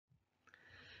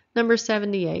Number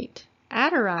 78.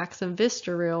 Atarax and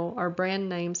Vistaril are brand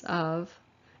names of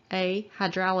A.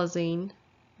 Hydralazine,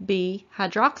 B.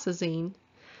 Hydroxyzine,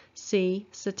 C.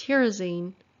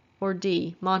 Cetirizine, or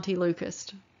D.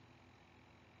 Montelukast.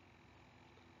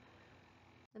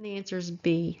 And the answer is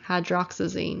B.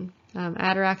 Hydroxyzine.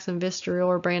 Atarax and Vistaril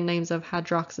are brand names of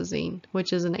hydroxyzine,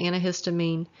 which is an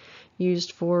antihistamine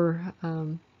used for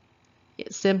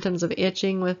symptoms of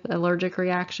itching with allergic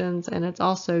reactions, and it's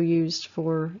also used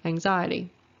for anxiety.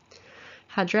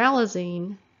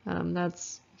 Hydralazine,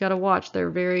 that's, you got to watch, they're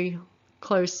very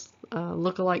close,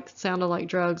 look alike, sound alike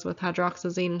drugs with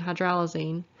hydroxyzine and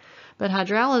hydralazine. But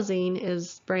hydralazine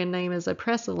is brand name is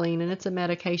Apresyline, and it's a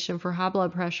medication for high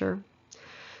blood pressure.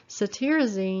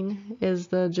 Cetirizine is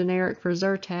the generic for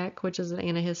Zyrtec, which is an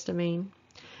antihistamine.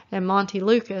 And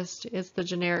Montelukast is the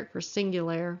generic for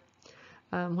Singulair,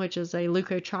 which is a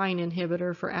leukotriene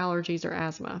inhibitor for allergies or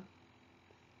asthma.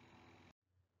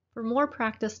 For more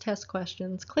practice test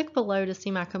questions, click below to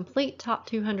see my complete Top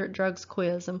 200 Drugs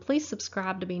quiz, and please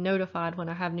subscribe to be notified when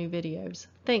I have new videos.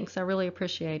 Thanks, I really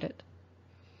appreciate it.